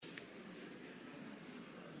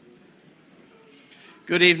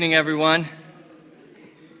Good evening, everyone.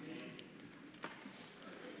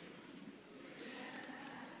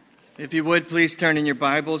 If you would, please turn in your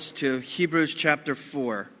Bibles to Hebrews chapter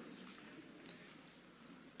 4.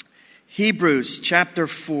 Hebrews chapter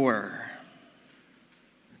 4.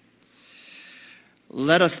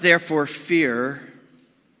 Let us therefore fear,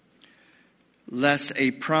 lest a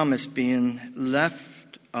promise being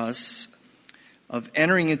left us of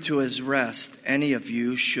entering into his rest, any of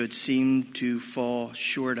you should seem to fall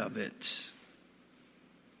short of it.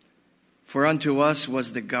 For unto us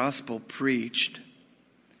was the gospel preached,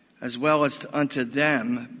 as well as unto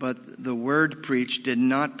them, but the word preached did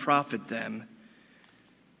not profit them,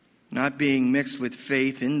 not being mixed with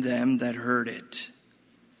faith in them that heard it.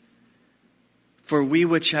 For we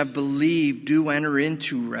which have believed do enter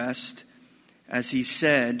into rest, as he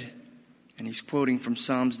said, and he's quoting from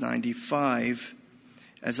Psalms 95,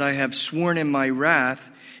 as I have sworn in my wrath,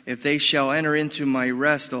 if they shall enter into my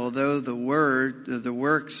rest, although the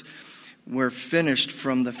works were finished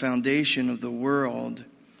from the foundation of the world.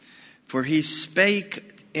 For he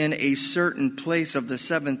spake in a certain place of the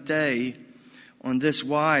seventh day on this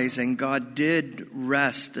wise, and God did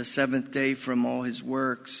rest the seventh day from all his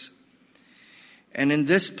works. And in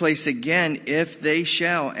this place again, if they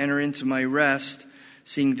shall enter into my rest,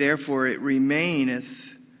 seeing therefore it remaineth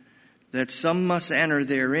that some must enter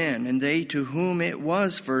therein, and they to whom it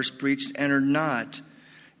was first preached entered not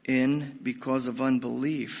in because of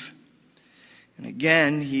unbelief. And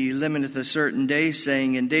again, he limiteth a certain day,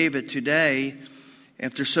 saying, in David today,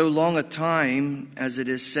 after so long a time, as it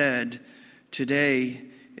is said, today,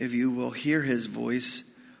 if you will hear his voice,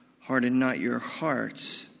 harden not your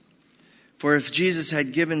hearts. For if Jesus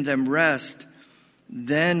had given them rest,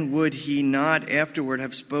 then would he not afterward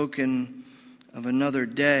have spoken of another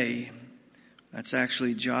day? That's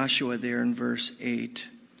actually Joshua there in verse 8.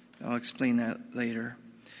 I'll explain that later.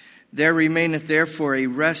 There remaineth therefore a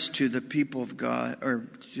rest to the people of God,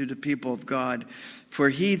 For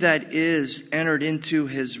he that is entered into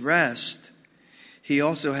his rest, he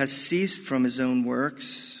also has ceased from his own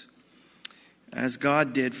works, as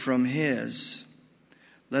God did from his.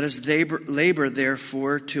 Let us labor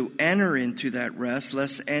therefore to enter into that rest,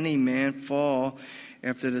 lest any man fall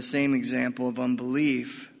after the same example of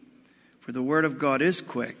unbelief. For the word of God is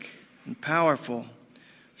quick and powerful,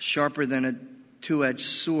 sharper than a two-edged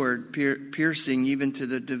sword, piercing even to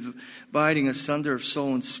the dividing asunder of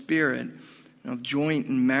soul and spirit, and of joint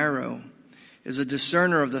and marrow, is a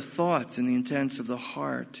discerner of the thoughts and the intents of the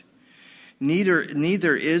heart.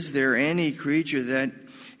 Neither is there any creature that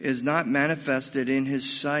is not manifested in his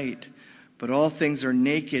sight, but all things are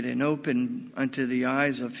naked and open unto the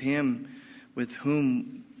eyes of him with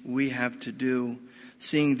whom we have to do.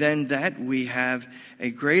 Seeing then that we have a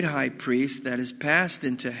great high priest that is passed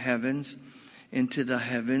into the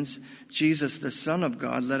heavens, Jesus the Son of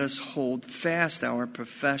God, let us hold fast our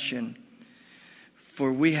profession.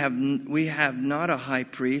 For we have not a high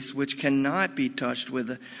priest which cannot be touched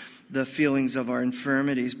with the feelings of our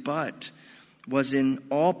infirmities, but was in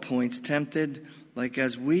all points tempted like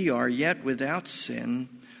as we are, yet without sin.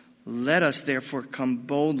 Let us therefore come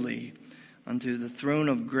boldly unto the throne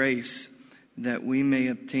of grace, that we may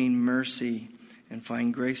obtain mercy and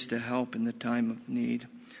find grace to help in the time of need.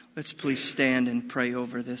 Let's please stand and pray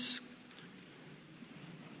over this.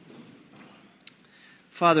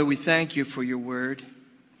 Father, we thank you for your word.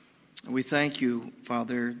 We thank you,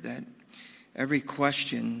 Father, that every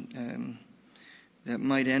question that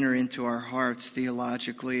might enter into our hearts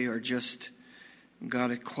theologically, or just,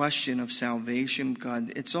 God, a question of salvation,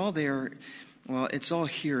 God, it's all there. Well, it's all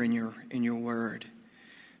here in your word.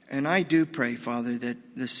 And I do pray, Father, that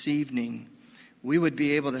this evening we would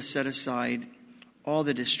be able to set aside all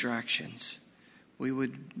the distractions. We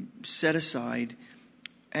would set aside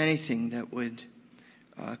anything that would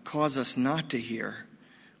cause us not to hear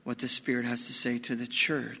what the Spirit has to say to the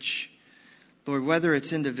church. Lord, whether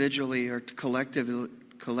it's individually or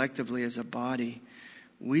collectively as a body,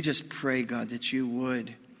 we just pray, God, that you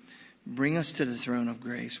would bring us to the throne of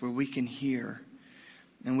grace where we can hear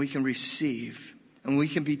and we can receive and we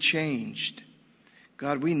can be changed.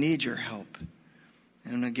 God, we need your help.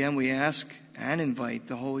 And again, we ask and invite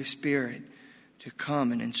the Holy Spirit to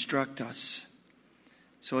come and instruct us.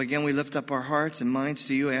 So again, we lift up our hearts and minds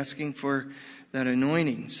to you, asking for that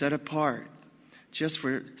anointing set apart just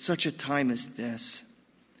for such a time as this.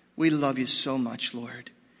 We love you so much,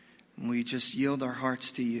 Lord. And we just yield our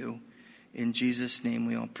hearts to you. In Jesus' name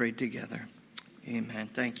we all pray together. Amen.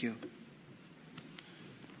 Thank you.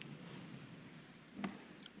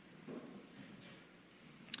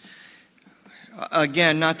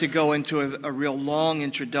 Again, not to go into a real long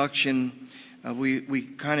introduction, We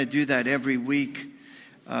kind of do that every week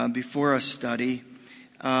before a study.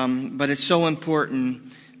 But it's so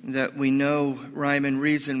important that we know rhyme and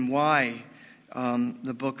reason why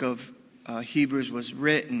the book of Hebrews was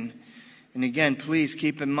written. And again, please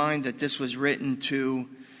keep in mind that this was written to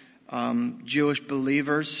Jewish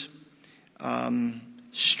believers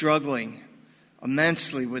struggling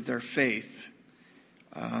immensely with their faith.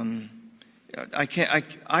 I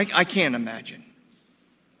can't imagine.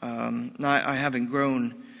 I haven't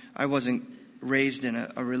grown. I wasn't raised in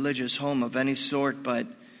a religious home of any sort, but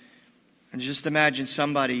just imagine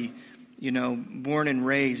somebody, born and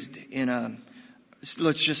raised in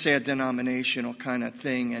let's just say a denominational kind of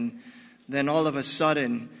thing, and then all of a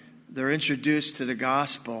sudden they're introduced to the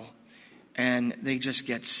gospel and they just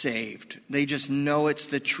get saved. They just know it's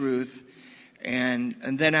the truth. And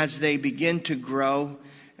then as they begin to grow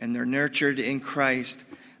and they're nurtured in Christ,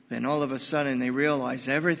 then all of a sudden they realize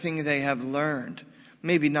everything they have learned,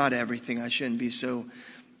 maybe not everything, I shouldn't be so,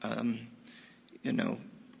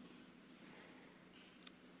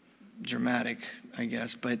 dramatic, I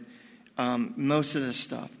guess, but most of the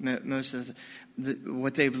stuff,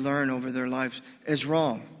 what they've learned over their lives is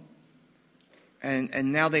wrong.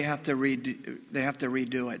 And now they have to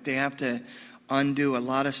redo it. They have to undo a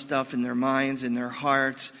lot of stuff in their minds and their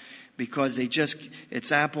hearts, because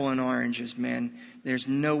it's apple and oranges, man. There's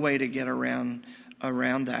no way to get around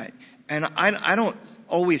that. And I don't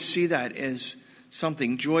always see that as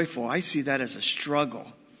something joyful. I see that as a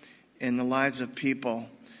struggle in the lives of people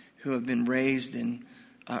who have been raised in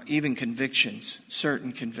even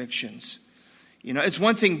certain convictions. It's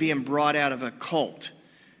one thing being brought out of a cult,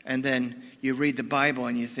 and then you read the Bible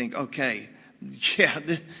and you think, okay, yeah,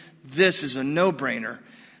 this is a no-brainer.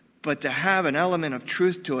 But to have an element of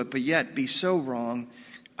truth to it, but yet be so wrong,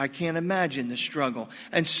 I can't imagine the struggle.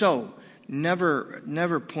 And so,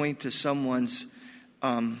 never point to someone's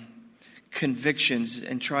convictions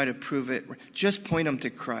and try to prove it. Just point them to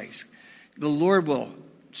Christ. The Lord will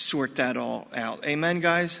sort that all out. Amen,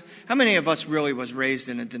 guys? How many of us really was raised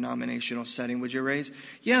in a denominational setting? Would you raise?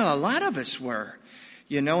 Yeah, a lot of us were.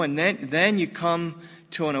 And then you come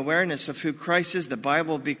to an awareness of who Christ is. The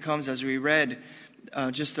Bible becomes, as we read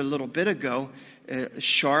just a little bit ago,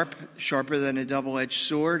 sharper than a double-edged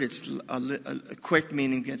sword. It's a quick,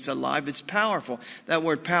 meaning it's alive. It's powerful. That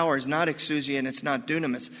word power is not exousia and it's not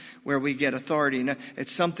dunamis, where we get authority. No,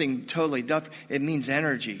 it's something totally different. It means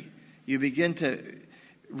energy. You begin to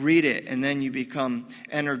read it and then you become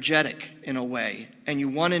energetic in a way. And you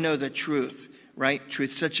want to know the truth, right?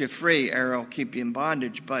 Truth sets you free. Error will keep you in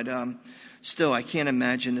bondage. But still, I can't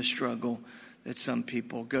imagine the struggle that some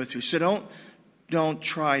people go through. So don't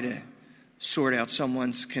try to sort out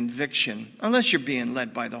someone's conviction, unless you're being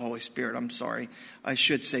led by the Holy Spirit. I'm sorry. I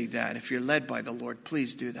should say that. If you're led by the Lord,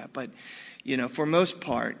 please do that. But, for most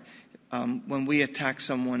part, when we attack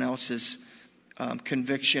someone else's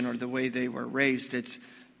conviction or the way they were raised, it's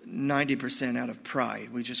 90% out of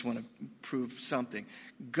pride. We just want to prove something.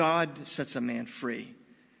 God sets a man free.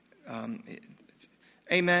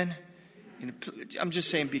 Amen? I'm just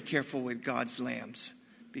saying, be careful with God's lambs.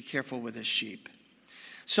 Be careful with his sheep.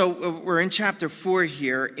 So we're in chapter 4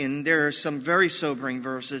 here, and there are some very sobering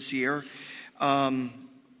verses here. But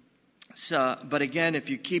again, if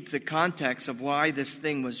you keep the context of why this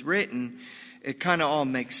thing was written, it kind of all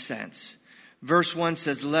makes sense. Verse 1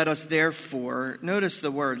 says, let us therefore, notice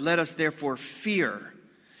the word, let us therefore fear,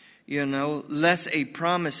 lest a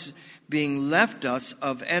promise being left us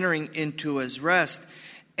of entering into his rest,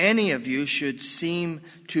 any of you should seem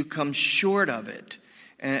to come short of it.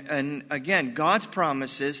 And again, God's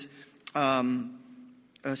promises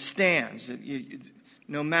stands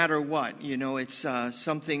no matter what. It's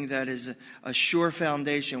something that is a sure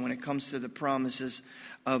foundation when it comes to the promises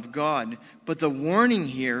of God. But the warning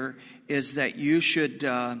here is that you should,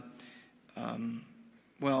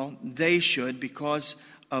 they should, because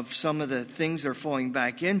of some of the things they're falling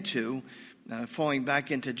back into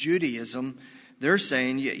Judaism, they're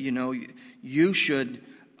saying, you should...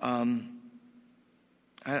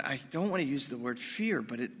 I don't want to use the word fear,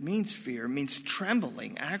 but it means fear. It means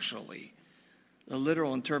trembling, actually. The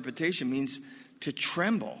literal interpretation means to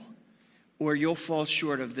tremble, or you'll fall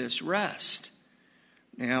short of this rest.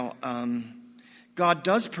 Now, God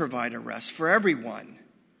does provide a rest for everyone.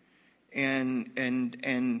 And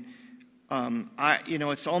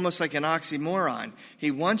it's almost like an oxymoron.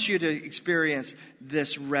 He wants you to experience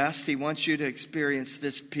this rest. He wants you to experience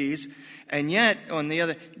this peace. And yet, and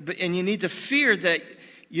you need to fear that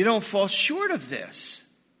you don't fall short of this.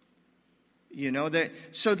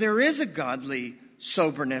 So there is a godly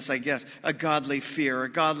soberness, I guess, a godly fear,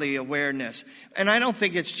 a godly awareness. And I don't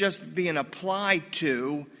think it's just being applied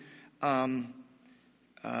to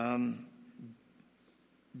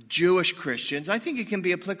Jewish Christians. I think it can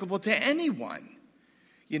be applicable to anyone.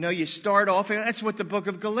 You know, you start off, and that's what the book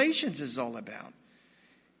of Galatians is all about.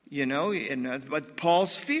 You know, but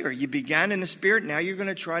Paul's fear. You began in the spirit, now you're going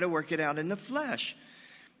to try to work it out in the flesh.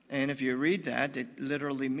 And if you read that, it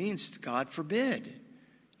literally means, God forbid.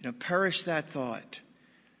 You know, perish that thought.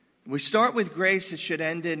 We start with grace, it should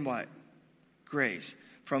end in what? Grace.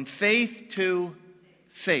 From faith to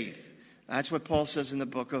faith. That's what Paul says in the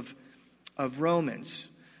book of Romans.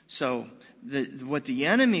 So what the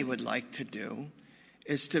enemy would like to do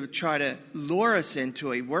is to try to lure us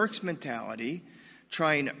into a works mentality,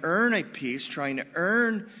 trying to earn a peace, trying to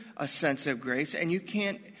earn a sense of grace, and you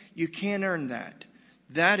can't earn that.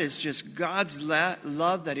 That is just God's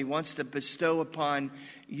love that he wants to bestow upon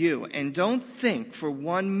you. And don't think for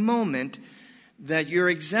one moment that you're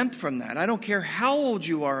exempt from that. I don't care how old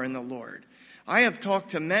you are in the Lord. I have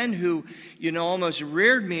talked to men who, you know, almost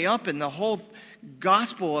reared me up in the whole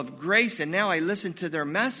gospel of grace, and now I listen to their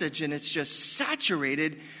message and it's just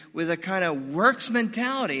saturated with a kind of works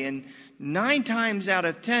mentality. And 9 times out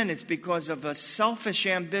of 10, it's because of a selfish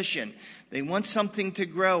ambition. They want something to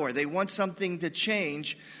grow or they want something to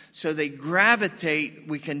change, so they gravitate.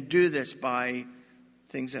 We can do this by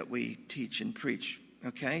things that we teach and preach.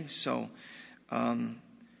 Okay? So,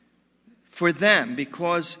 for them,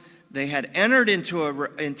 because they had entered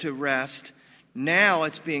into rest, now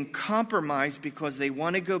it's being compromised because they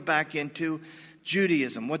want to go back into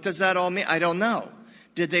Judaism. What does that all mean? I don't know.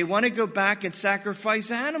 Did they want to go back and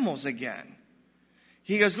sacrifice animals again?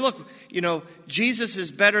 He goes, look, you know, Jesus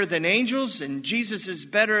is better than angels, and Jesus is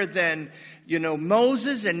better than, you know,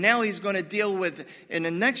 Moses. And now he's going to deal with, in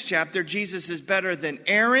the next chapter, Jesus is better than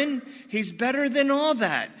Aaron. He's better than all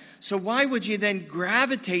that. So why would you then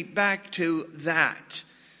gravitate back to that,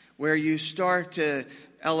 where you start to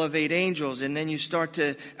elevate angels, and then you start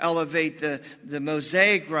to elevate the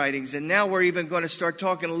Mosaic writings, and now we're even going to start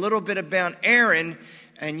talking a little bit about Aaron,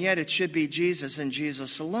 and yet it should be Jesus and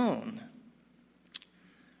Jesus alone.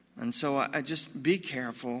 And so I just be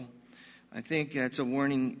careful. I think that's a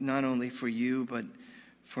warning not only for you, but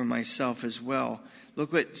for myself as well.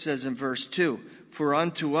 Look what it says in verse 2. For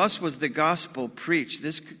unto us was the gospel preached.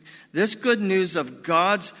 This good news of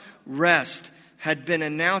God's rest had been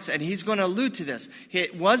announced, and he's going to allude to this.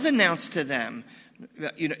 It was announced to them.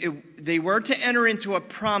 You know, they were to enter into a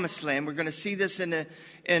promised land. We're going to see this in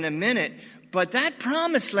a minute. But that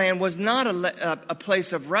promised land was not a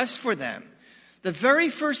place of rest for them. The very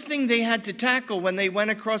first thing they had to tackle when they went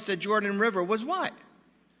across the Jordan River was what?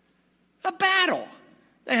 A battle.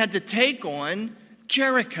 They had to take on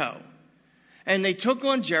Jericho. And they took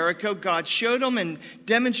on Jericho. God showed them and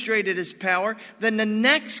demonstrated his power. Then the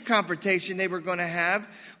next confrontation they were going to have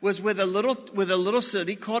was with a little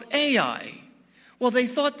city called Ai. Well, they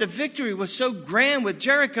thought the victory was so grand with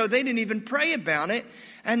Jericho, they didn't even pray about it.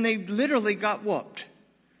 And they literally got whooped.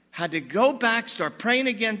 Had to go back, start praying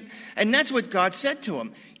again. And that's what God said to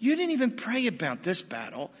them. You didn't even pray about this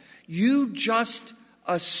battle. You just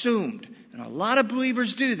assumed. And a lot of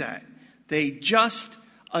believers do that. They just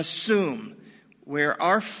assume. Where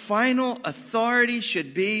our final authority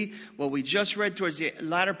should be, what we just read towards the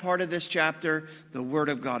latter part of this chapter, the Word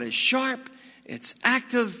of God is sharp, it's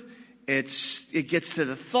active, it gets to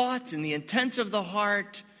the thoughts and the intents of the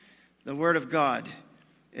heart. The Word of God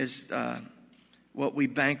is what we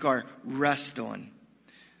bank our rest on.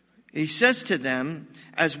 He says to them,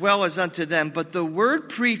 as well as unto them, but the word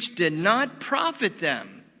preached did not profit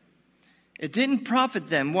them. It didn't profit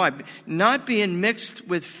them. Why? Not being mixed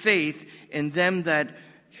with faith in them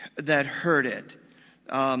that heard it.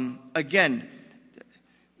 Again,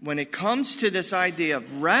 when it comes to this idea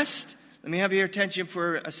of rest, let me have your attention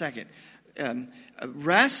for a second.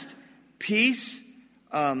 Rest, peace,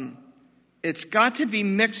 it's got to be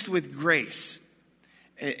mixed with grace.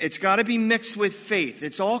 It's got to be mixed with faith.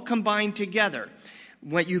 It's all combined together.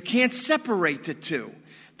 When you can't separate the two.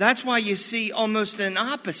 That's why you see almost an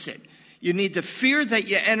opposite. You need the fear that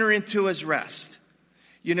you enter into his rest.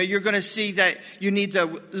 You know, you're going to see that you need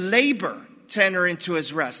to labor to enter into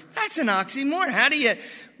his rest. That's an oxymoron. How do you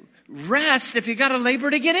rest if you got to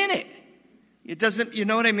labor to get in it? It doesn't, you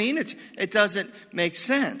know what I mean? It doesn't make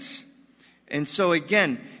sense. And so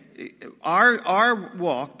again, our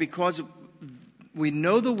walk, because we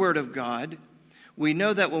know the Word of God, we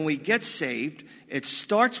know that when we get saved, it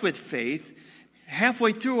starts with faith.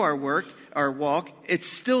 Halfway through our walk, it's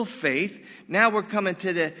still faith. Now we're coming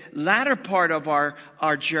to the latter part of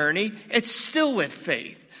our journey. It's still with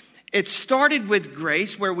faith. It started with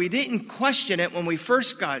grace, where we didn't question it when we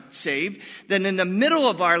first got saved. Then in the middle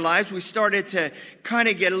of our lives, we started to kind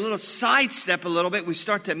of get a little sidestep a little bit. We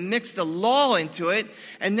start to mix the law into it.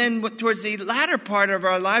 And then towards the latter part of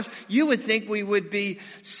our lives, you would think we would be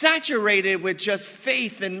saturated with just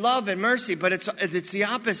faith and love and mercy. But it's the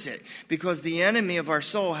opposite, because the enemy of our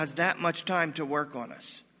soul has that much time to work on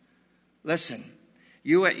us. Listen.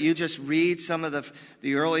 You just read some of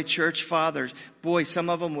the early church fathers. Boy, some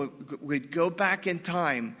of them would go back in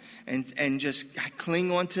time and just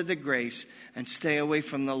cling on to the grace and stay away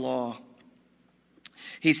from the law.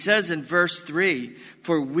 He says in verse 3,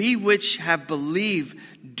 "For we which have believed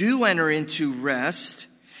do enter into rest,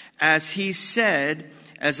 as he said,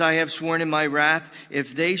 as I have sworn in my wrath,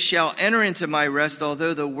 if they shall enter into my rest,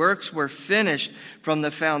 although the works were finished from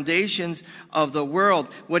the foundations of the world."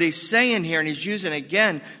 What he's saying here, and he's using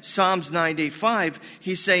again Psalms 95,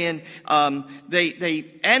 he's saying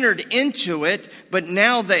they entered into it, but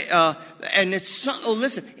now it's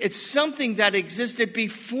something that existed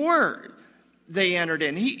before they entered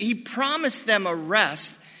in. He promised them a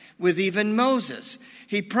rest with even Moses.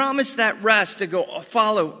 He promised that rest to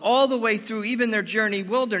follow all the way through even their journey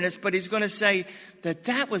wilderness, but he's going to say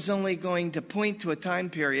that was only going to point to a time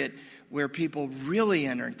period where people really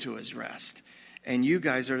enter into his rest. And you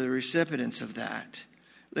guys are the recipients of that.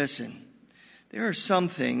 Listen, there are some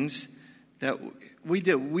things that we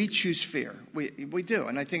do. We choose fear. We do,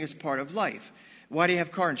 and I think it's part of life. Why do you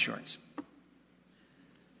have car insurance?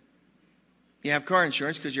 You have car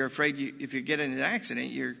insurance because you're afraid if you get in an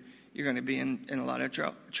accident, you're going to be in a lot of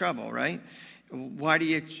trouble, right? Why do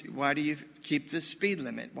you keep the speed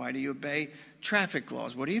limit? Why do you obey traffic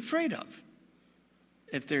laws? What are you afraid of?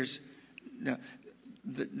 If there's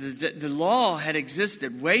the law had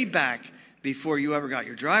existed way back before you ever got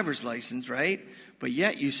your driver's license, right? But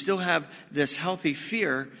yet you still have this healthy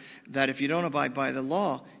fear that if you don't abide by the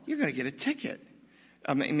law, you're going to get a ticket.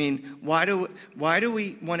 I mean, why do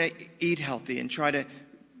we want to eat healthy and try to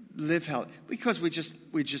live healthy? Because we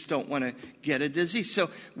just don't want to get a disease. So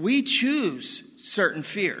we choose certain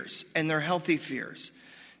fears, and they're healthy fears.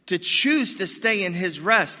 To choose to stay in his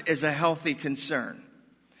rest is a healthy concern.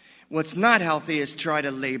 What's not healthy is try to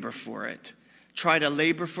labor for it. Try to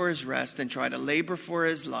labor for his rest and try to labor for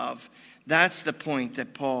his love. That's the point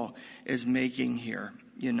that Paul is making here,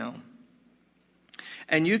 you know.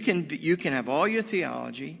 And you can have all your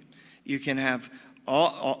theology. You can have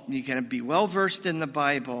you can be well versed in the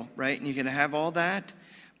Bible, right? And you can have all that,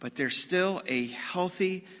 but there's still a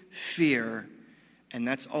healthy fear, and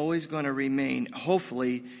that's always going to remain,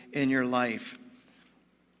 hopefully, in your life.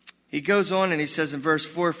 He goes on and he says in verse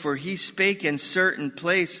 4, "For he spake in certain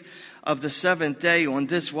place of the seventh day on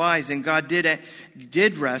this wise, and God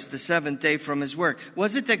did rest the seventh day from his work."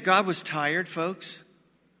 Was it that God was tired, folks?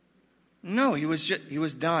 No, he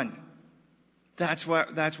was done. That's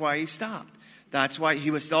why he stopped. That's why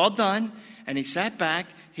he was all done, and he sat back,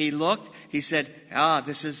 he looked, he said,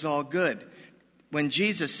 this is all good. When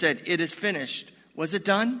Jesus said, "It is finished," was it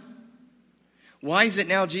done? Why is it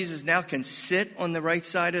now Jesus now can sit on the right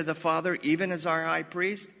side of the Father, even as our high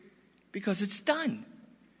priest? Because it's done.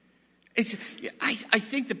 I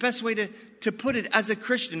think the best way to put it as a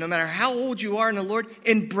Christian, no matter how old you are in the Lord,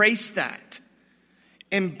 embrace that.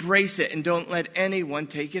 Embrace it and don't let anyone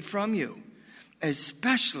take it from you.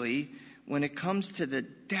 Especially when it comes to the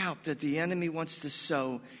doubt that the enemy wants to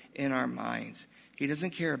sow in our minds. He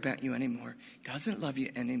doesn't care about you anymore. He doesn't love you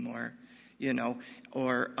anymore, you know.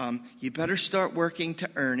 Or you better start working to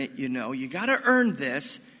earn it, you know. You got to earn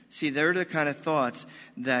this. See, they're the kind of thoughts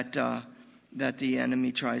that the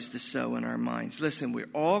enemy tries to sow in our minds. Listen, we're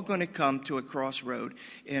all going to come to a crossroad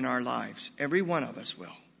in our lives. Every one of us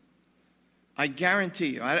will. I guarantee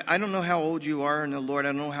you. I don't know how old you are in the Lord. I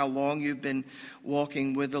don't know how long you've been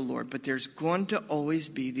walking with the Lord. But there's going to always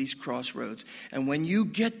be these crossroads. And when you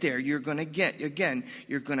get there, you're going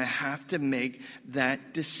to have to make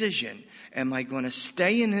that decision. Am I going to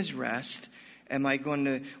stay in his rest? Am I going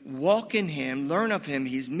to walk in him, learn of him?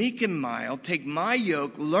 He's meek and mild. Take my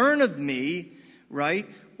yoke, learn of me, right?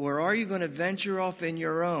 Or are you going to venture off in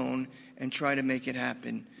your own and try to make it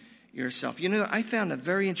happen yourself? You know, I found a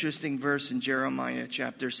very interesting verse in Jeremiah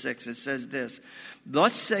chapter 6. It says this: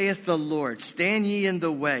 "Thus saith the Lord, stand ye in the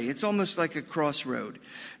way." It's almost like a crossroad.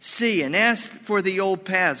 "See and ask for the old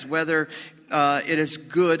paths, whether it is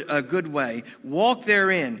a good way. Walk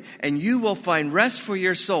therein, and you will find rest for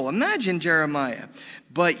your soul." Imagine Jeremiah.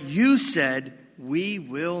 "But you said, we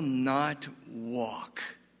will not walk."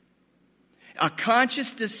 A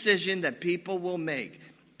conscious decision that people will make.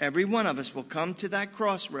 Every one of us will come to that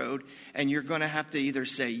crossroad, and you're going to have to either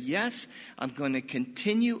say, yes, I'm going to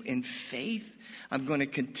continue in faith. I'm going to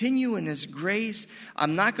continue in His grace.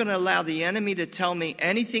 I'm not going to allow the enemy to tell me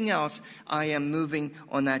anything else. I am moving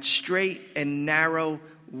on that straight and narrow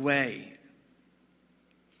way.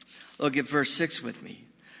 Look at verse 6 with me.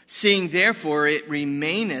 Seeing therefore it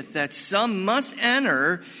remaineth that some must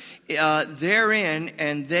enter therein,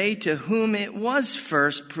 and they to whom it was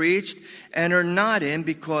first preached enter not in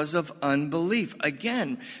because of unbelief.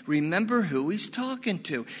 Again, remember who he's talking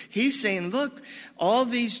to. He's saying, look,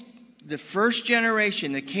 the first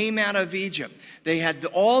generation that came out of Egypt, they had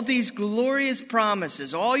all these glorious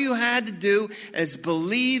promises. All you had to do is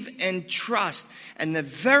believe and trust. And the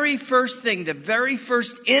very first thing, the very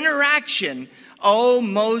first interaction, oh,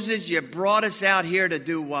 Moses, you brought us out here to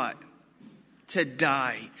do what? To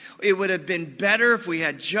die. It would have been better if we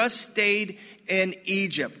had just stayed in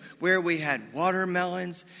Egypt, where we had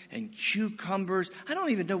watermelons and cucumbers. I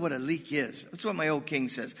don't even know what a leek is. That's what my old king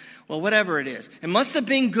says. Well, whatever it is. It must have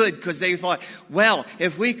been good because they thought, well,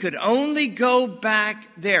 if we could only go back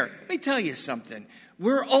there. Let me tell you something.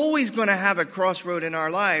 We're always going to have a crossroad in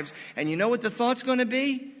our lives. And you know what the thought's going to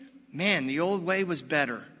be? Man, the old way was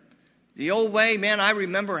better. The old way, man, I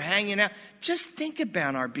remember hanging out. Just think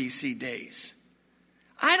about our BC days.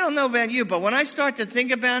 I don't know about you, but when I start to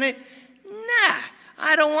think about it,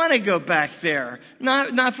 I don't want to go back there.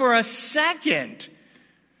 Not for a second.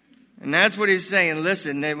 And that's what he's saying.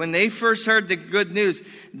 Listen, when they first heard the good news,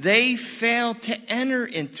 they failed to enter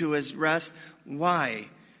into His rest. Why?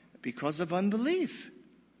 Because of unbelief.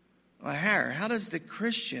 Well, how does the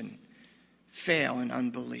Christian fail in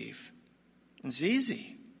unbelief? It's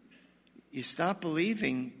easy. You stop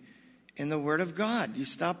believing in the Word of God. You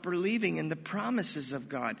stop believing in the promises of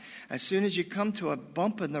God. As soon as you come to a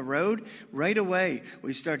bump in the road, right away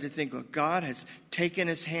we start to think, well, God has taken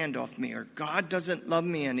His hand off me, or God doesn't love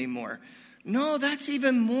me anymore. No, that's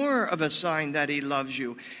even more of a sign that He loves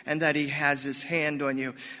you and that He has His hand on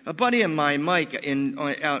you. A buddy of mine, Mike,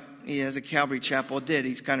 he has a Calvary Chapel,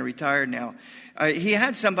 he's kind of retired now. He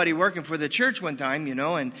had somebody working for the church one time,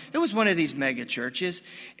 and it was one of these mega churches,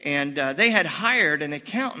 and they had hired an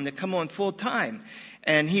accountant to come on full time.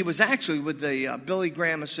 And he was actually with the Billy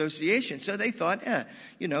Graham Association. So they thought,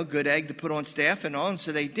 good egg to put on staff and all. And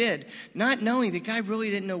so they did, not knowing the guy really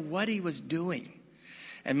didn't know what he was doing.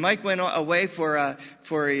 And Mike went away for a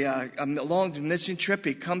long mission trip.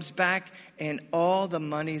 He comes back, and all the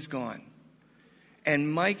money's gone.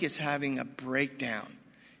 And Mike is having a breakdown.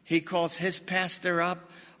 He calls his pastor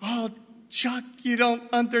up. Oh, Chuck, you don't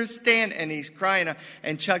understand. And he's crying.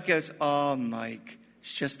 And Chuck goes, oh, Mike,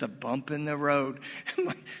 it's just a bump in the road. I'm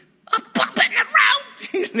like, a bump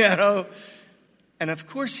in the road? And of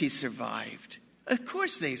course he survived. Of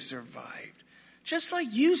course they survived. Just like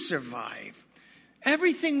you survived.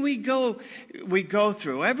 Everything we go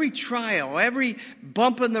through, every trial, every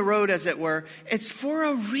bump in the road, as it were, it's for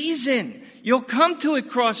a reason. You'll come to a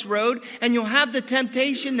crossroad and you'll have the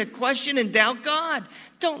temptation to question and doubt God.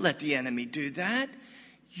 Don't let the enemy do that.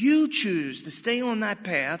 You choose to stay on that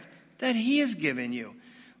path that He has given you.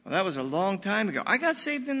 Well, that was a long time ago. I got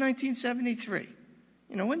saved in 1973.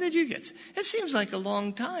 When did you get saved? It seems like a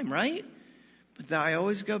long time, right? But I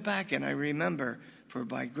always go back and I remember, for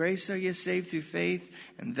by grace are you saved through faith,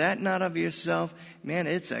 and that not of yourself. Man,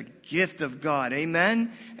 it's a gift of God.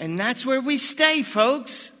 Amen? And that's where we stay,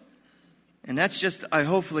 folks. And that's just,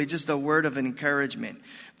 hopefully, just a word of encouragement.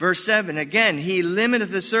 Verse 7, again, He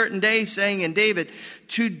limiteth a certain day, saying in David,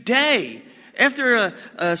 today, after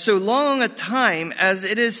so long a time, as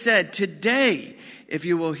it is said, today, if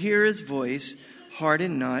you will hear His voice,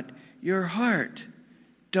 harden not your heart.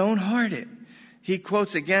 Don't harden it. He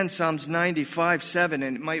quotes again Psalms 95:7,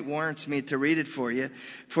 and it might warrant me to read it for you.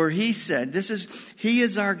 For He said, He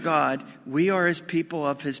is our God, we are His people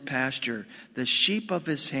of His pasture, the sheep of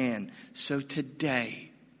His hand. So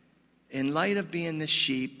today, in light of being the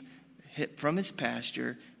sheep from His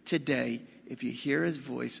pasture, today, if you hear His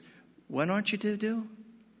voice, what aren't you to do?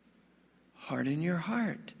 Harden your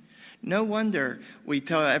heart. No wonder we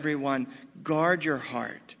tell everyone, guard your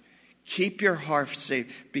heart. Keep your heart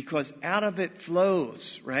safe, because out of it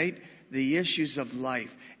flows, right, the issues of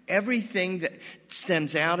life. Everything that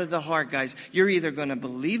stems out of the heart, guys, you're either going to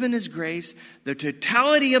believe in His grace, the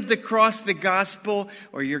totality of the cross, the gospel,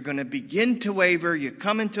 or you're going to begin to waver. You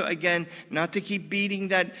come into, again, not to keep beating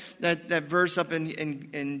that verse up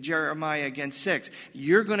in Jeremiah again 6.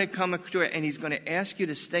 You're going to come to it, and He's going to ask you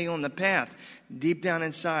to stay on the path deep down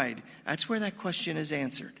inside. That's where that question is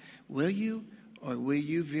answered. Will you? Or will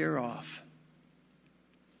you veer off?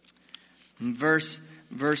 In verse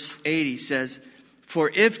 80 says, For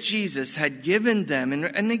if Jesus had given them,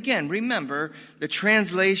 and again, remember, the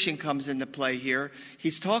translation comes into play here.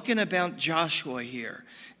 He's talking about Joshua here.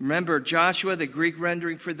 Remember, Joshua, the Greek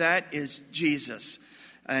rendering for that is Jesus.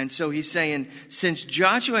 And so he's saying, since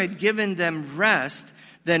Joshua had given them rest,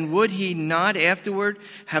 then would he not afterward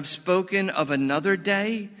have spoken of another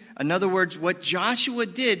day? In other words, what Joshua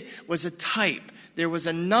did was a type. There was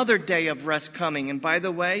another day of rest coming. And by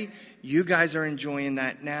the way, you guys are enjoying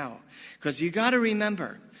that now. Because you got to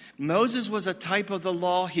remember, Moses was a type of the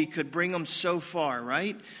law. He could bring them so far,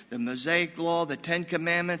 right? The Mosaic law, the Ten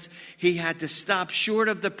Commandments. He had to stop short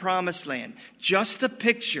of the promised land. Just a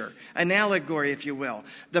picture, an allegory, if you will.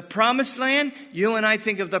 The promised land, you and I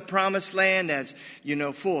think of the promised land as,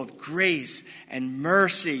 full of grace and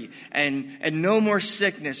mercy and no more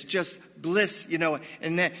sickness, just bliss,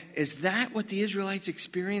 And is that what the Israelites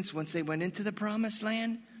experienced once they went into the promised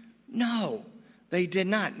land? No. They did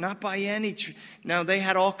not by any. Now, they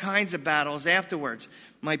had all kinds of battles afterwards.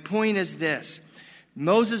 My point is this.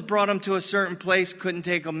 Moses brought them to a certain place, couldn't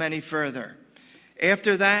take them any further.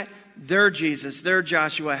 After that, their Jesus, their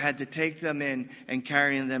Joshua had to take them in and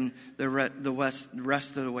carry them the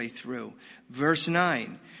rest of the way through. Verse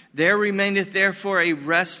 9, there remaineth therefore a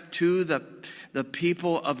rest to the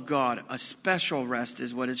people of God. A special rest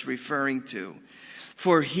is what it's referring to.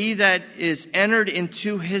 For he that is entered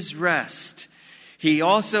into his rest, he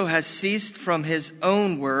also has ceased from his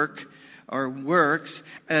own work or works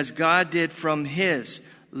as God did from his.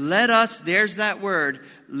 Let us, there's that word,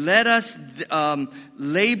 let us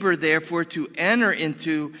labor therefore to enter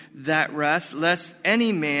into that rest, lest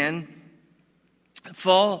any man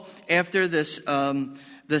fall after this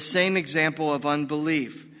the same example of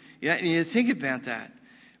unbelief. Yeah, and you think about that.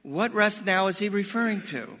 What rest now is he referring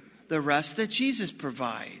to? The rest that Jesus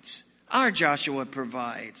provides. Our Joshua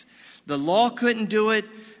provides. The law couldn't do it.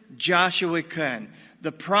 Joshua can.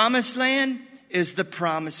 The promised land is the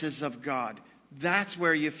promises of God. That's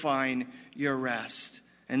where you find your rest.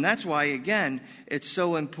 And that's why, again, it's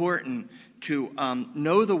so important to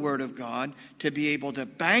know the Word of God, to be able to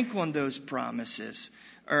bank on those promises.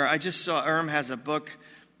 Or I just saw Erm has a book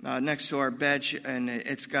next to our bed, and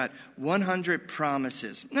it's got 100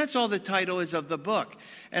 promises. And that's all the title is of the book.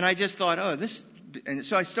 And I just thought, and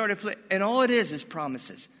so I started, and all it is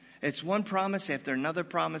promises. It's one promise after another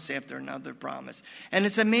promise after another promise. And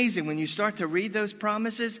it's amazing when you start to read those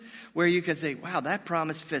promises where you can say, wow, that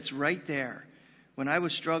promise fits right there. When I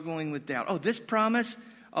was struggling with doubt. Oh, this promise?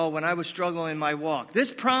 Oh, when I was struggling in my walk.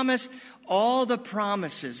 This promise, all the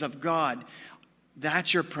promises of God,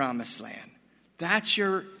 that's your promised land. That's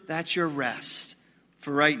your rest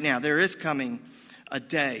for right now. There is coming a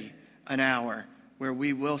day, an hour, where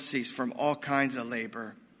we will cease from all kinds of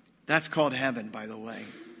labor. That's called heaven, by the way.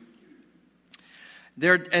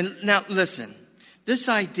 And now listen, this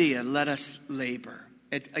idea, let us labor.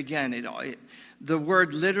 The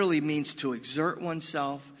word literally means to exert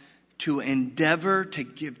oneself, to endeavor, to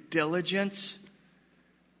give diligence.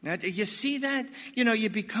 Now, do you see that? You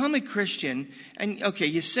become a Christian, and okay,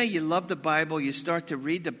 you say you love the Bible, you start to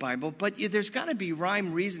read the Bible, but there's got to be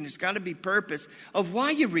rhyme, reason, there's got to be purpose of why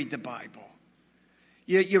you read the Bible.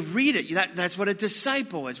 You read it. That's what a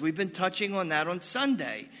disciple is. We've been touching on that on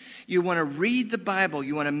Sunday. You want to read the Bible.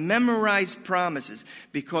 You want to memorize promises.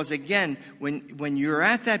 Because again, when you're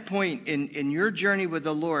at that point in your journey with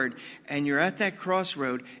the Lord and you're at that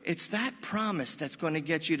crossroad, it's that promise that's going to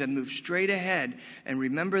get you to move straight ahead and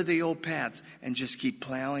remember the old paths and just keep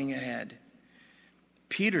plowing ahead.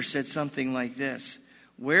 Peter said something like this.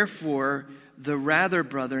 Wherefore, the rather,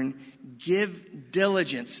 brethren, give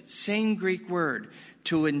diligence. Same Greek word.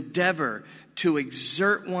 To endeavor, to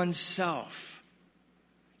exert oneself.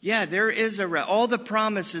 Yeah, there is a rest. All the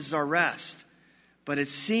promises are rest. But it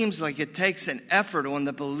seems like it takes an effort on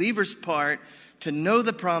the believer's part to know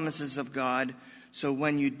the promises of God. So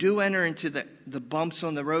when you do enter into the bumps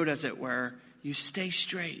on the road, as it were, you stay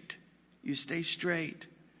straight. You stay straight.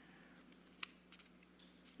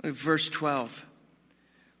 Verse 12.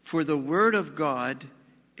 For the word of God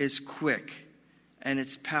is quick. And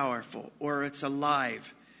it's powerful, or it's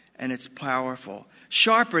alive, and it's powerful.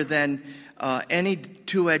 Sharper than any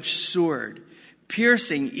two-edged sword,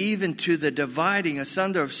 piercing even to the dividing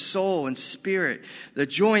asunder of soul and spirit, the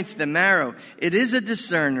joints, the marrow. It is a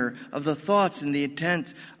discerner of the thoughts and the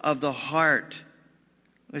intent of the heart.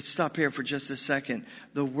 Let's stop here for just a second.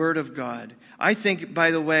 The Word of God. I think,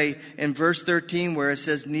 by the way, in verse 13 where it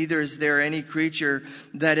says, neither is there any creature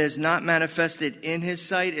that is not manifested in his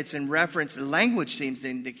sight, it's in reference, the language seems to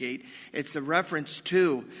indicate, it's a reference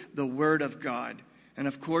to the Word of God. And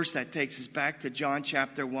of course, that takes us back to John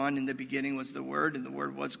chapter 1. In the beginning was the Word, and the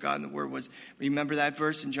Word was God, and the Word was... Remember that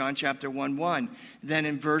verse in John chapter 1:1. Then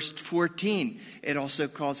in verse 14, it also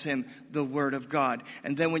calls him the Word of God.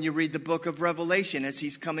 And then when you read the book of Revelation, as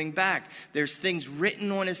he's coming back, there's things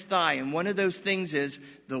written on his thigh. And one of those things is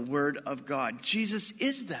the Word of God. Jesus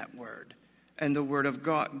is that Word. And the Word of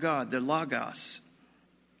God, the Logos.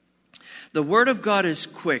 The Word of God is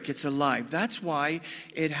quick. It's alive. That's why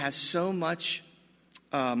it has so much...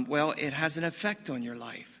 it has an effect on your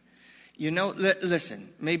life. You know, listen,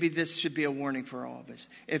 maybe this should be a warning for all of us.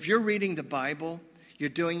 If you're reading the Bible, you're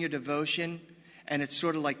doing your devotion, and it's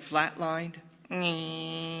sort of like flatlined,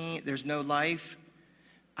 there's no life,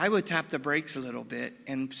 I would tap the brakes a little bit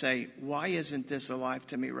and say, why isn't this alive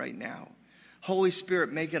to me right now? Holy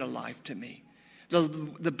Spirit, make it alive to me.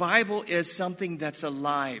 The Bible is something that's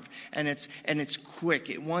alive, and it's quick.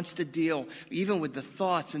 It wants to deal even with the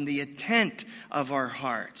thoughts and the intent of our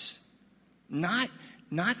hearts. Not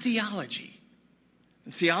theology.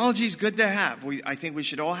 Theology is good to have. I think we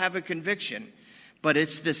should all have a conviction. But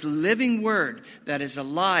it's this living word that is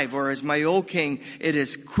alive, or as my old king, it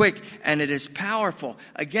is quick and it is powerful.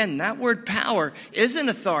 Again, that word power isn't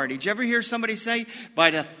authority. Did you ever hear somebody say,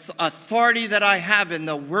 by the authority that I have in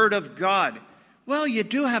the Word of God? Well, you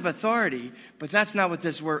do have authority, but that's not what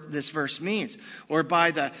this verse means. Or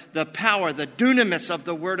by the power, the dunamis of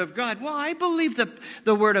the Word of God. Well, I believe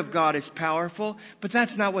the Word of God is powerful, but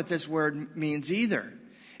that's not what this word means either.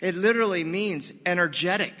 It literally means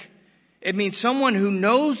energetic. It means someone who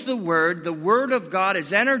knows the Word. The Word of God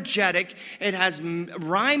is energetic. It has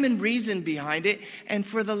rhyme and reason behind it. And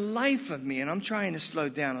for the life of me, and I'm trying to slow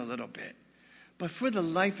down a little bit, but for the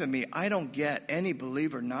life of me, I don't get any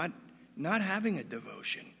believer not having a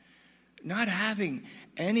devotion, not having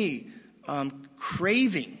any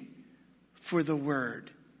craving for the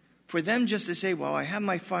Word. For them just to say, well, I have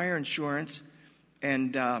my fire insurance,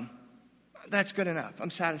 and that's good enough.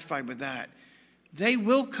 I'm satisfied with that. They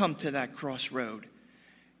will come to that crossroad.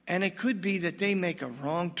 And it could be that they make a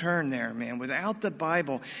wrong turn there, man, without the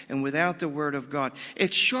Bible and without the Word of God.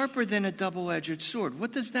 It's sharper than a double-edged sword.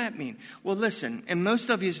 What does that mean? Well, listen, and most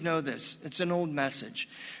of you know this. It's an old message.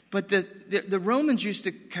 But the Romans used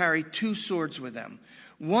to carry two swords with them.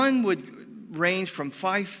 One would range from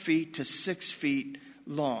 5 feet to 6 feet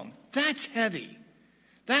long. That's heavy.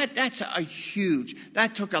 That's a huge.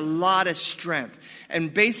 That took a lot of strength.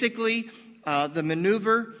 And basically, the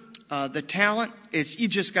maneuver... the talent is you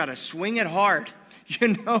just got to swing it hard,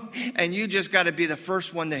 and you just got to be the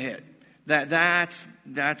first one to hit. That's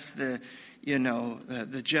the,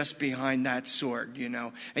 the just behind that sword,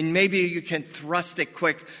 and maybe you can thrust it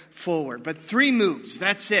quick forward, but 3 moves,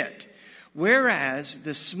 that's it. Whereas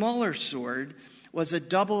the smaller sword was a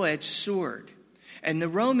double-edged sword. And the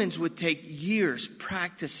Romans would take years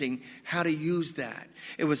practicing how to use that.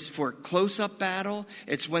 It was for close-up battle.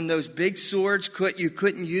 It's when those big swords, you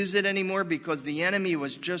couldn't use it anymore because the enemy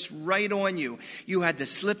was just right on you. You had to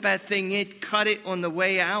slip that thing in, cut it on the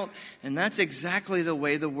way out. And that's exactly the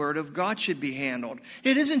way the Word of God should be handled.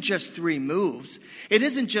 It isn't just 3 moves. It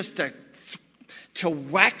isn't just to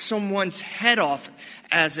whack someone's head off,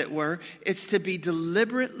 as it were. It's to be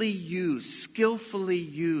deliberately used, skillfully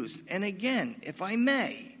used. And again, if I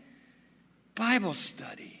may, Bible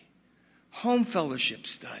study, home fellowship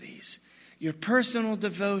studies, your personal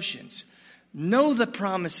devotions, know the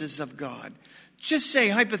promises of God. Just say,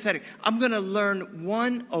 hypothetically, I'm going to learn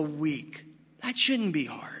 1 a week. That shouldn't be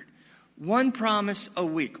hard. 1 promise a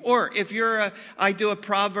week. Or if I do a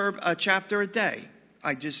proverb, a chapter a day.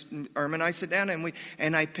 Irma and I sit down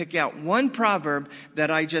and I pick out 1 proverb that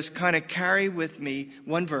I just kind of carry with me,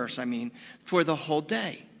 1 verse, for the whole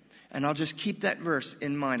day. And I'll just keep that verse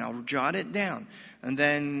in mind. I'll jot it down. And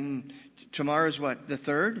then tomorrow's what? The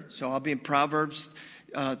 3rd? So I'll be in Proverbs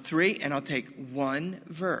 3, and I'll take 1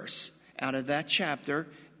 verse out of that chapter,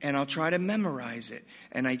 and I'll try to memorize it.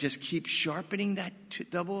 And I just keep sharpening that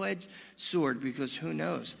double-edged sword, because who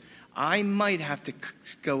knows? I might have to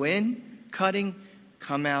go in, cutting,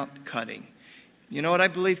 come out cutting. You know what I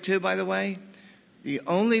believe too, by the way? The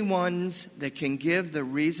only ones that can give the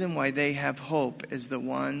reason why they have hope is the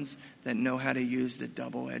ones that know how to use the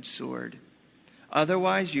double-edged sword.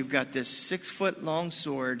 Otherwise, you've got this 6-foot-long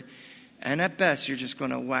sword, and at best, you're just going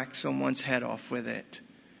to whack someone's head off with it.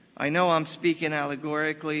 I know I'm speaking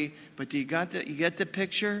allegorically, but do you get the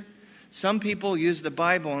picture? Some people use the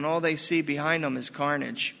Bible, and all they see behind them is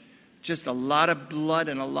carnage. Just a lot of blood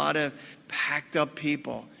and a lot of packed up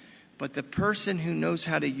people. But the person who knows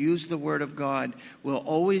how to use the Word of God will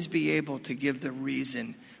always be able to give the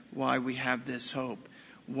reason why we have this hope.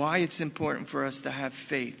 why it's important for us to have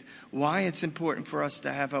faith, why it's important for us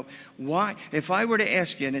to have hope. Why, if I were to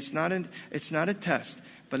ask you, and it's not a test,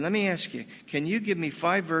 but let me ask you, can you give me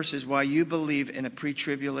 5 verses why you believe in a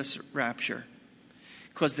pre-tribulist rapture?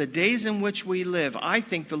 Because the days in which we live, I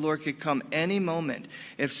think the Lord could come any moment.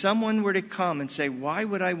 If someone were to come and say, why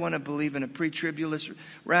would I want to believe in a pre-tribulist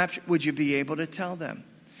rapture? Would you be able to tell them?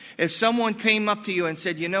 If someone came up to you and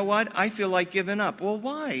said, you know what, I feel like giving up. Well,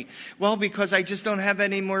 why? Well, because I just don't have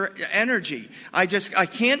any more energy. I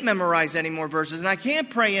can't memorize any more verses, and I can't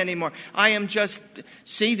pray anymore. I am just,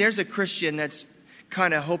 see, there's a Christian that's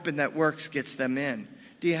kind of hoping that works gets them in.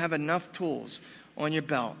 Do you have enough tools on your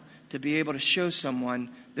belt to be able to show someone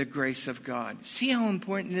the grace of God? See how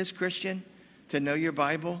important it is, Christian, to know your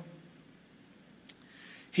Bible?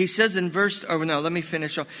 He says in let me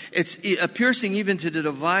finish off. It's piercing even to the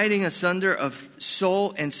dividing asunder of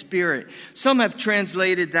soul and spirit. Some have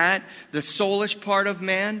translated that, the soulish part of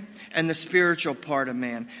man and the spiritual part of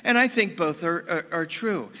man. And I think both are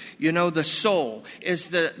true. You know, the soul is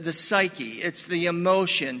the psyche. It's the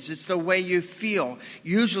emotions. It's the way you feel.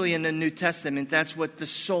 Usually in the New Testament, that's what the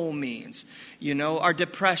soul means. You know, our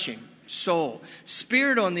depression, soul.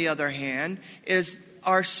 Spirit, on the other hand, is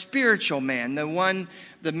our spiritual man,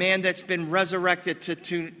 the man that's been resurrected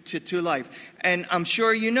to life. And I'm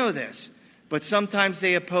sure you know this, but sometimes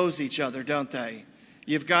they oppose each other, don't they?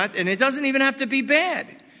 And it doesn't even have to be bad.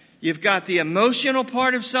 You've got the emotional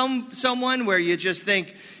part of someone where you just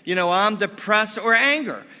think, you know, I'm depressed, or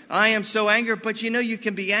anger. I am so angry, but you know, you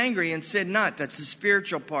can be angry and sin not. That's the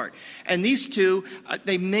spiritual part. And these two,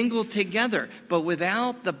 they mingle together. But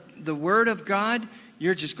without the Word of God,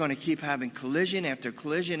 you're just going to keep having collision after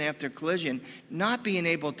collision after collision, not being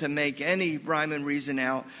able to make any rhyme and reason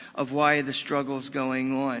out of why the struggle's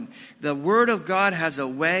going on. The Word of God has a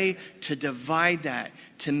way to divide that,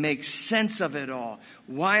 to make sense of it all.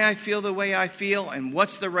 Why I feel the way I feel and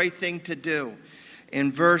what's the right thing to do.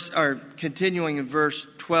 Continuing in verse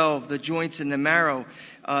 12, the joints and the marrow,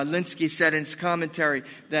 Linsky said in his commentary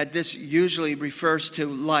that this usually refers to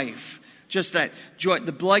life. Just that joint,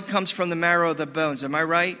 the blood comes from the marrow of the bones. Am I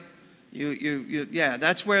right? Yeah,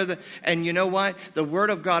 that's where and you know what? The Word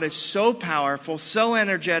of God is so powerful, so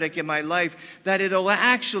energetic in my life that it'll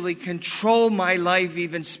actually control my life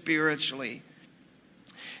even spiritually.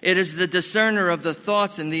 It is the discerner of the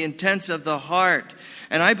thoughts and the intents of the heart.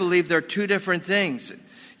 And I believe they're two different things.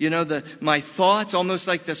 You know, my thoughts, almost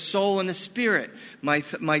like the soul and the spirit. My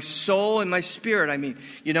soul and my spirit. I mean,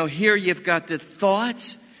 you know, here you've got the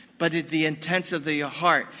thoughts, but the intents of the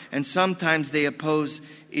heart. And sometimes they oppose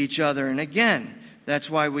each other. And again, that's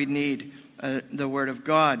why we need the Word of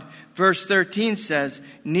God. Verse 13 says,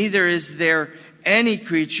 neither is there any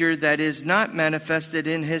creature that is not manifested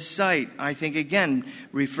in His sight. I think, again,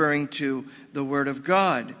 referring to the Word of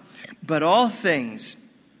God. But all things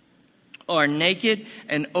are naked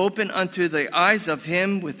and open unto the eyes of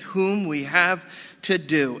Him with whom we have to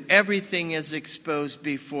do. Everything is exposed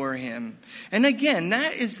before Him. And again,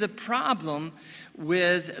 that is the problem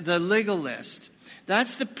with the legalist.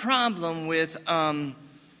 That's the problem with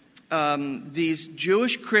these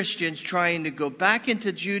Jewish Christians trying to go back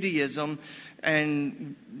into Judaism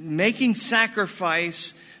and making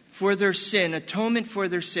sacrifice for their sin, atonement for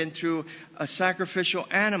their sin through a sacrificial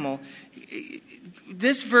animal.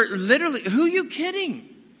 This verse, literally, who are you kidding?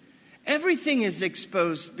 Everything is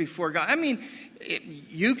exposed before God. I mean,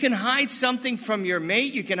 you can hide something from your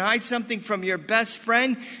mate. You can hide something from your best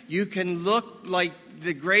friend. You can look like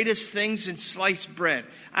the greatest things in sliced bread.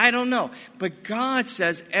 I don't know. But God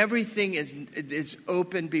says everything is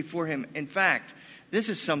open before Him. In fact, this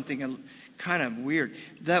is something kind of weird.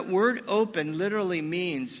 That word open literally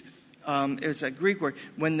means, it's a Greek word.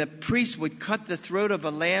 When the priest would cut the throat of a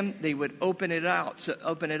lamb, they would open it up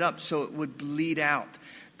so it would bleed out.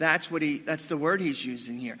 That's the word he's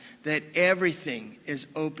using here. That everything is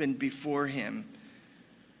open before Him.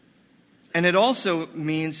 And it also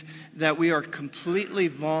means that we are completely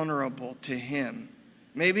vulnerable to Him.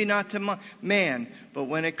 Maybe not to man, but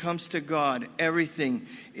when it comes to God, everything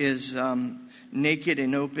is naked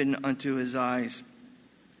and open unto His eyes.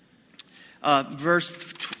 Verse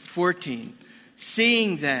 14.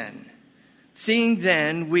 Seeing then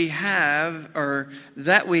we have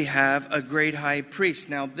a great high priest.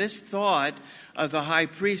 Now this thought of the high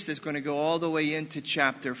priest is going to go all the way into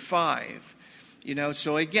chapter 5. You know,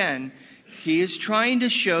 so again, he is trying to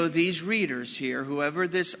show these readers here, whoever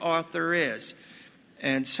this author is,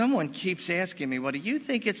 And someone keeps asking me, well, do you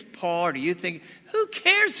think it's Paul, or do you think, who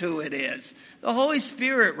cares who it is? The Holy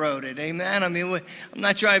Spirit wrote it, amen? I mean, I'm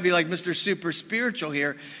not trying to be like Mr. Super Spiritual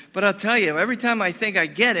here, but I'll tell you, every time I think I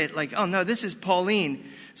get it, like, oh no, this is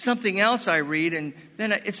Pauline, something else I read, and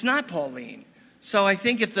then it's not Pauline. So I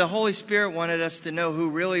think if the Holy Spirit wanted us to know who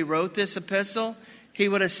really wrote this epistle, he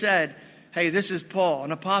would have said, hey, this is Paul,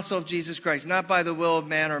 an apostle of Jesus Christ, not by the will of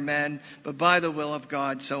man or men, but by the will of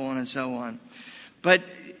God, so on and so on. But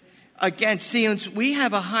again, see, we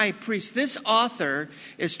have a high priest. This author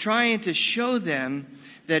is trying to show them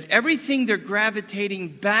that everything they're gravitating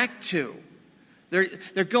back to,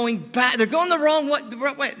 they're going back. They're going the wrong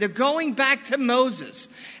way. They're going back to Moses,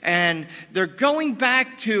 and they're going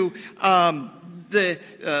back to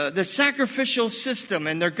the sacrificial system,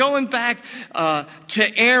 and they're going back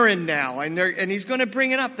to Aaron now, and he's going to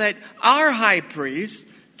bring it up that our high priest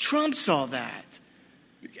trumps all that.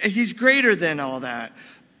 He's greater than all that.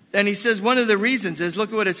 And he says one of the reasons is, look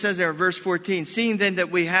at what it says there in verse 14. Seeing then that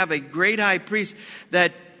we have a great high priest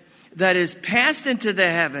that is passed into the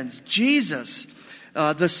heavens, Jesus,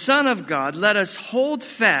 the Son of God, let us hold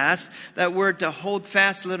fast. That word to hold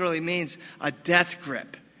fast literally means a death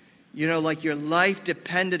grip. You know, like your life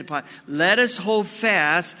depended upon. Let us hold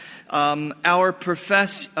fast our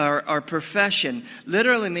profession.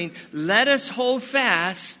 Literally means let us hold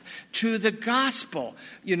fast to the gospel,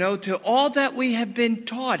 you know, to all that we have been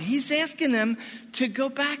taught. He's asking them to go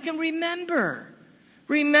back and remember.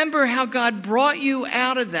 Remember how God brought you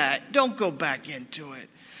out of that. Don't go back into it.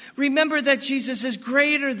 Remember that Jesus is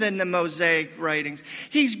greater than the Mosaic writings.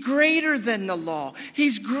 He's greater than the law.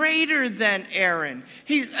 He's greater than Aaron.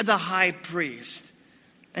 He's the high priest.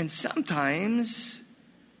 And sometimes,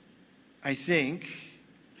 I think,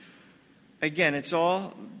 again, it's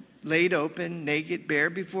all laid open, naked,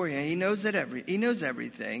 bare before him. He knows that he knows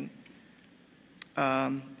everything.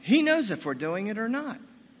 He knows if we're doing it or not.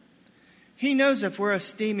 He knows if we're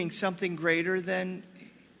esteeming something greater than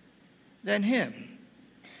him.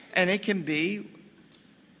 And it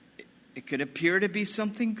could appear to be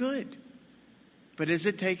something good. But is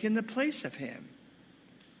it taking the place of him?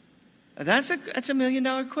 That's a $1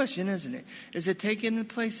 million question, isn't it? Is it taking the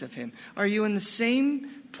place of him? Are you in the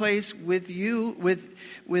same place with him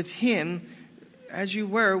as you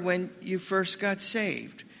were when you first got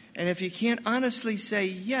saved? And if you can't honestly say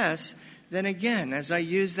yes, then again, as I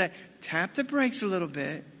use that, tap the brakes a little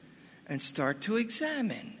bit and start to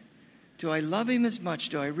examine. Do I love him as much?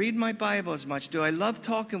 Do I read my Bible as much? Do I love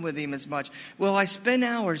talking with him as much? Will I spend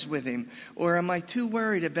hours with him? Or am I too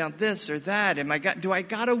worried about this or that? Do I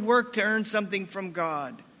got to work to earn something from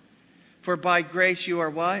God? For by grace you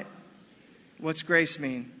are what? What's grace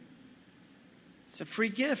mean? It's a free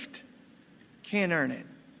gift. Can't earn it.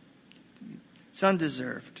 It's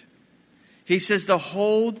undeserved. He says to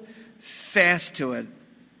hold fast to it.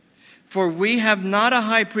 For we have not a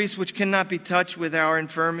high priest which cannot be touched with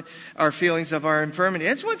our feelings of our infirmity.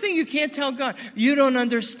 That's one thing you can't tell God. You don't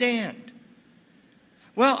understand.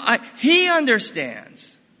 Well, he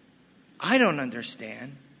understands. I don't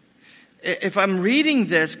understand. If I'm reading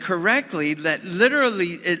this correctly,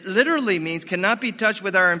 it literally means cannot be touched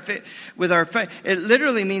with our it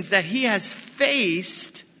literally means that he has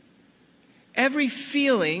faced every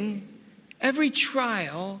feeling, every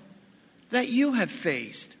trial that you have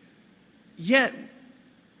faced. Yet,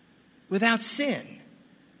 without sin.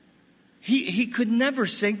 He could never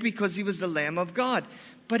sin because he was the Lamb of God.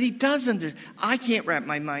 But he does I can't wrap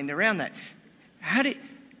my mind around that. How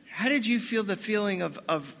did you feel the feeling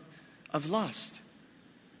of lust?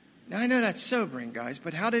 Now, I know that's sobering, guys,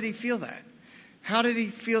 but how did he feel that? How did he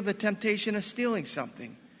feel the temptation of stealing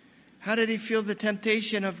something? How did he feel the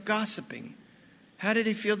temptation of gossiping? How did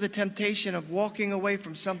he feel the temptation of walking away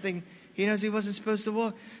from something he knows he wasn't supposed to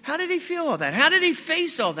walk? How did he feel all that? How did he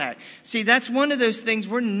face all that? See, that's one of those things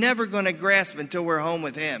we're never going to grasp until we're home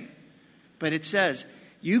with him. But it says,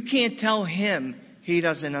 you can't tell him he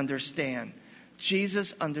doesn't understand.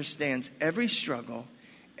 Jesus understands every struggle,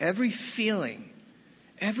 every feeling,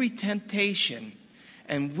 every temptation.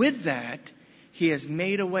 And with that, he has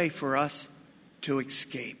made a way for us to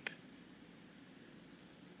escape.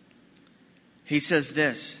 He says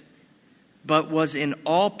this, but was in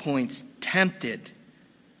all points tempted,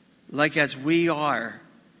 like as we are,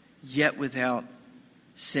 yet without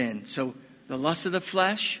sin. So the lust of the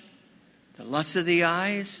flesh, the lust of the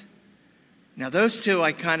eyes. Now those two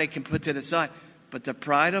I kind of can put to the side. But the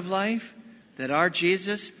pride of life, that our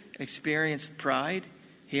Jesus experienced pride.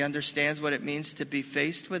 He understands what it means to be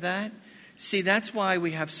faced with that. See, that's why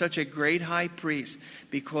we have such a great high priest,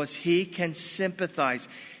 because he can sympathize.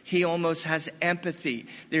 He almost has empathy.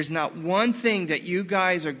 There's not one thing that you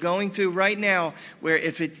guys are going through right now where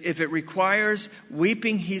if it requires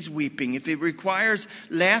weeping, he's weeping. If it requires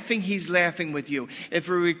laughing, he's laughing with you. If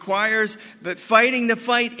it requires fighting the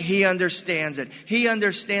fight, he understands it. He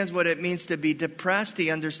understands what it means to be depressed. He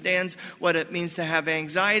understands what it means to have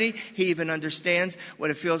anxiety. He even understands what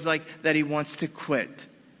it feels like that he wants to quit.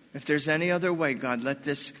 If there's any other way, God, let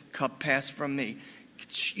this cup pass from me.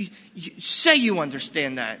 Say you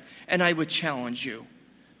understand that, and I would challenge you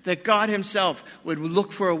that God himself would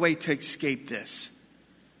look for a way to escape this,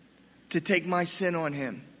 to take my sin on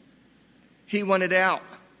him. He wanted out.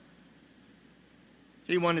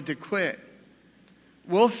 He wanted to quit.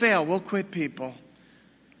 We'll fail. We'll quit people.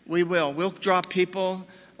 We will. We'll drop people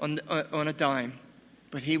on a dime,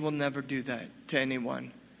 but he will never do that to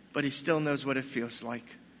anyone. But he still knows what it feels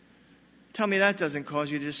like. Tell me that doesn't cause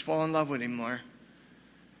you to just fall in love with him more.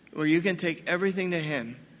 Where you can take everything to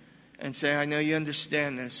him and say, I know you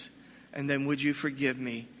understand this, and then would you forgive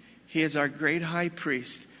me? He is our great high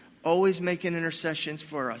priest, always making intercessions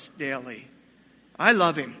for us daily. I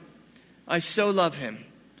love him. I so love him.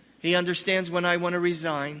 He understands when I want to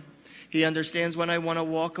resign. He understands when I want to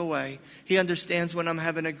walk away. He understands when I'm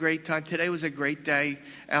having a great time. Today was a great day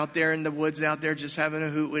out there in the woods, out there just having a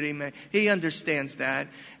hoot with him. He understands that.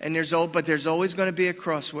 And there's always going to be a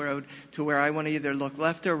crossroad to where I want to either look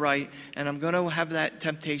left or right, and I'm going to have that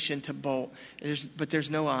temptation to bolt. But there's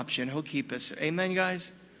no option. He'll keep us. Amen,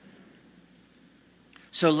 guys?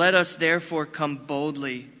 So let us therefore come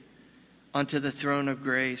boldly unto the throne of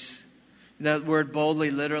grace. That word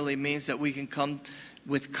boldly literally means that we can come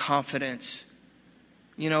with confidence.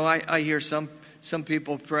 You know, I hear some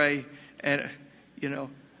people pray and,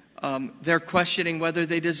 they're questioning whether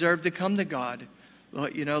they deserve to come to God.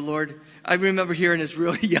 Lord, I remember hearing this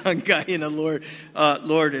really young guy, Lord,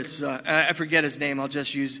 it's, I forget his name. I'll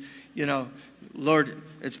just use, Lord,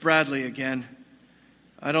 it's Bradley again.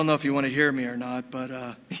 I don't know if you want to hear me or not, but,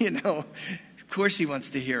 of course he wants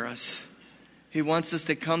to hear us. He wants us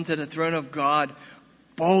to come to the throne of God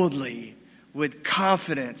boldly, with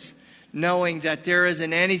confidence, knowing that there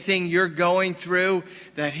isn't anything you're going through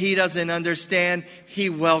that he doesn't understand. He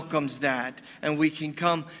welcomes that. And we can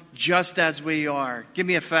come just as we are. Give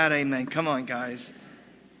me a fat amen. Come on, guys.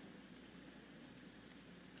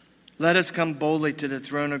 Let us come boldly to the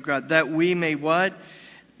throne of God, that we may what?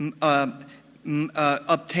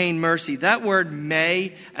 Obtain mercy. That word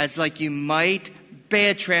may, as like you might,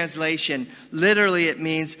 bad translation. Literally it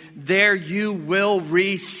means there you will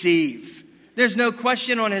receive. There's no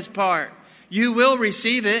question on his part. You will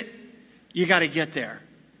receive it. You got to get there.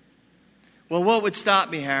 Well, what would stop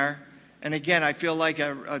me, Har? And again, I feel like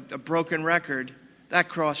a broken record. That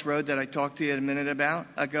crossroad that I talked to you a minute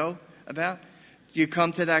ago about. You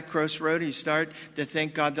come to that crossroad, you start to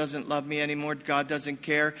think God doesn't love me anymore. God doesn't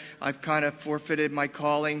care. I've kind of forfeited my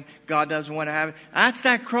calling. God doesn't want to have it. That's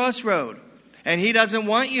that crossroad. And he doesn't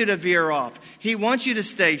want you to veer off. He wants you to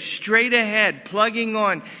stay straight ahead, plugging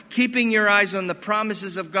on, keeping your eyes on the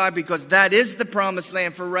promises of God, because that is the promised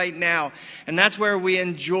land for right now. And that's where we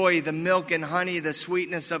enjoy the milk and honey, the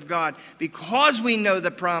sweetness of God, because we know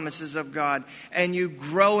the promises of God, and you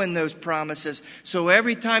grow in those promises. So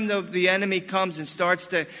every time the enemy comes and starts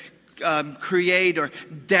to create or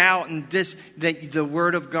doubt, and the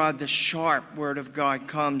word of God, the sharp word of God,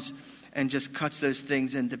 comes and just cuts those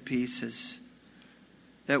things into pieces.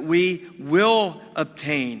 That we will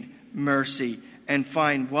obtain mercy and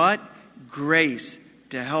find what? Grace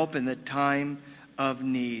to help in the time of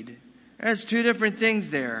need. There's two different things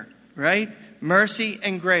there, right? Mercy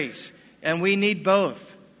and grace. And we need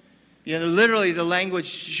both. Literally the language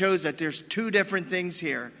shows that there's two different things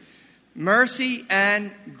here. Mercy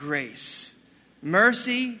and grace.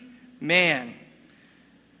 Mercy, man.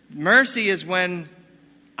 Mercy is when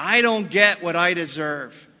I don't get what I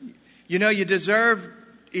deserve. You deserve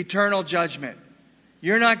eternal judgment.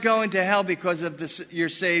 You're not going to hell because of your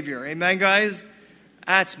Savior. Amen, guys?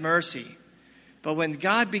 That's mercy. But when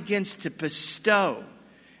God begins to bestow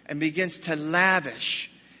and begins to lavish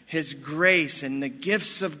His grace and the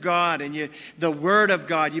gifts of God and the Word of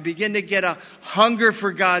God, you begin to get a hunger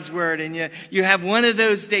for God's Word, and you have one of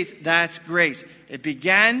those days. That's grace. It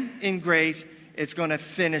began in grace. It's going to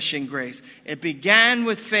finish in grace. It began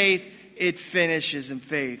with faith. It finishes in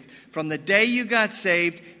faith. From the day you got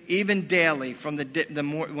saved, even daily, from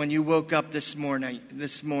when you woke up this morning,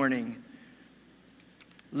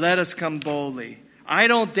 let us come boldly. I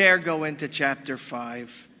don't dare go into chapter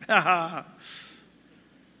 5.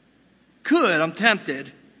 Could, I'm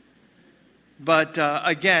tempted. But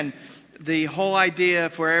again, the whole idea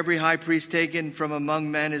for every high priest taken from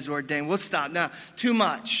among men is ordained. We'll stop now. Too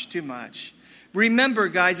much. Remember,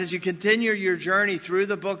 guys, as you continue your journey through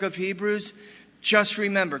the book of Hebrews, just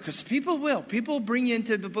remember, because people will bring you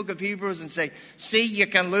into the book of Hebrews and say, see, you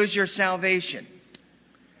can lose your salvation.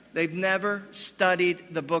 They've never studied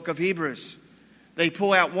the book of Hebrews. They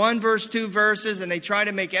pull out 1 verse, 2 verses, and they try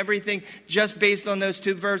to make everything just based on those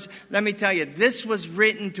 2 verses. Let me tell you, this was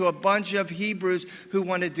written to a bunch of Hebrews who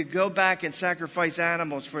wanted to go back and sacrifice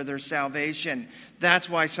animals for their salvation. That's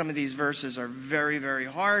why some of these verses are very, very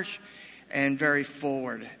harsh and very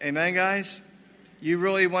forward. Amen, guys? You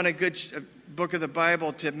really want a good book of the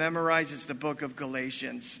Bible to memorize? It's the book of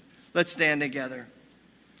Galatians. Let's stand together.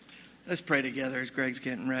 Let's pray together as Greg's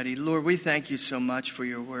getting ready. Lord, we thank you so much for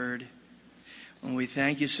your word. And we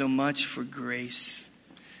thank you so much for grace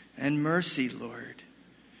and mercy, Lord.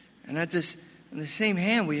 And in the same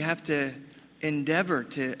hand, we have to endeavor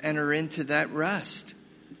to enter into that rest.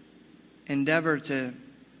 Endeavor to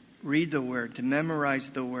read the word, to memorize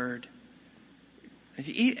the word.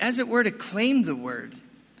 As it were, to claim the word.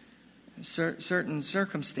 In certain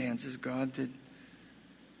circumstances, God, that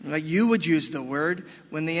like you would use the word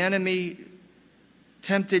when the enemy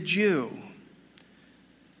tempted you.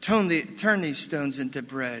 Turn these stones into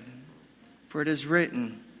bread. For it is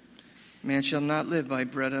written, man shall not live by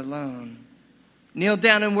bread alone. Kneel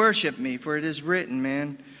down and worship me, for it is written,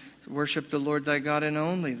 man, worship the Lord thy God and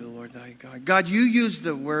only the Lord thy God. God, you use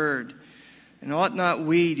the word, and ought not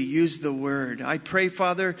we to use the word? I pray,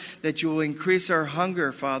 Father, that you will increase our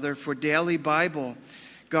hunger, Father, for daily Bible,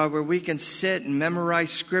 God, where we can sit and memorize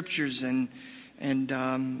scriptures and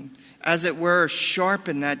as it were,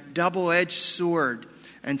 sharpen that double-edged sword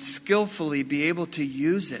and skillfully be able to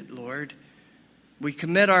use it, Lord. We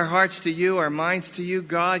commit our hearts to you, our minds to you,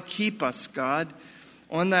 God. Keep us, God,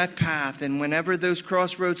 on that path. And whenever those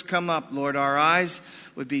crossroads come up, Lord, our eyes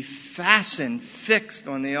would be fastened, fixed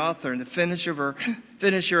on the author and the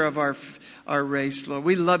finisher of our race, Lord.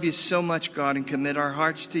 We love you so much, God, and commit our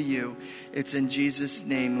hearts to you. It's in Jesus'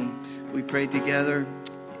 name we pray together.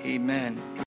 Amen.